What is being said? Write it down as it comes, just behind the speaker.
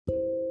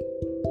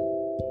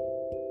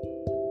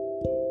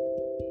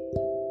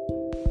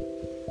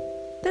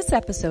This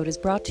episode is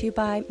brought to you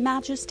by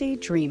Majesty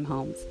Dream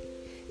Homes.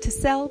 To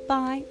sell,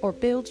 buy, or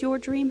build your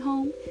dream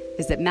home,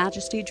 visit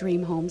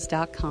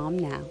MajestyDreamHomes.com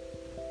now.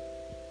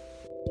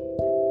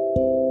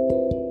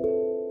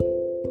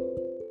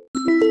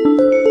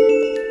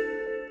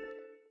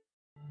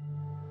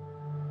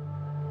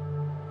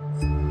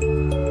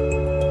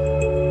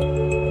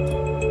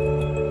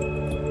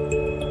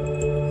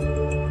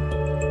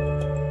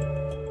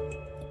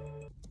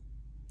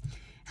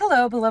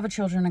 Hello, beloved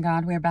children of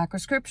God. We are back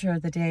with Scripture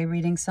of the day,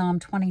 reading Psalm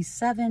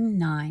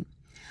 27:9.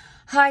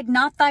 Hide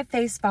not thy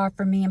face far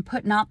from me, and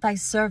put not thy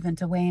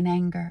servant away in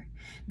anger.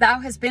 Thou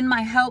hast been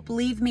my help.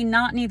 Leave me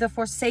not, neither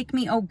forsake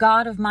me, O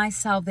God of my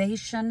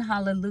salvation.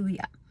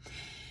 Hallelujah.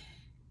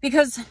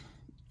 Because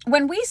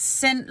when we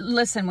sin,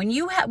 listen, when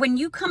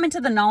you come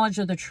into the knowledge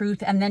of the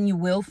truth and then you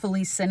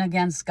willfully sin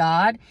against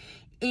God,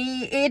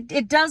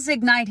 it does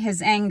ignite his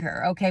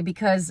anger, okay,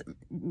 because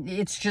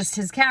it's just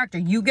his character.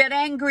 You get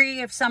angry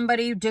if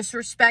somebody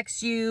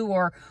disrespects you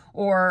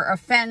or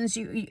offends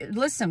you.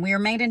 Listen, we are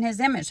made in his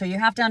image, so you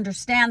have to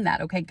understand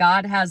that, okay?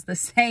 God has the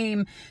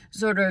same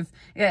sort of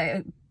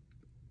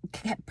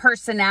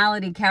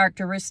personality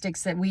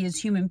characteristics that we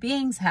as human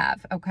beings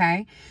have,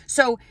 okay?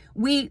 So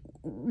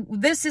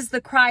this is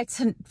the cry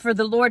for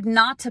the Lord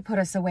not to put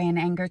us away in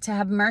anger, to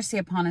have mercy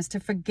upon us, to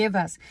forgive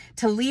us,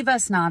 to leave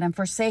us not and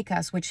forsake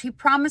us, which he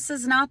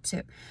promises not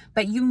to.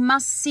 But you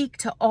must seek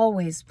to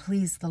always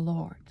please the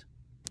Lord.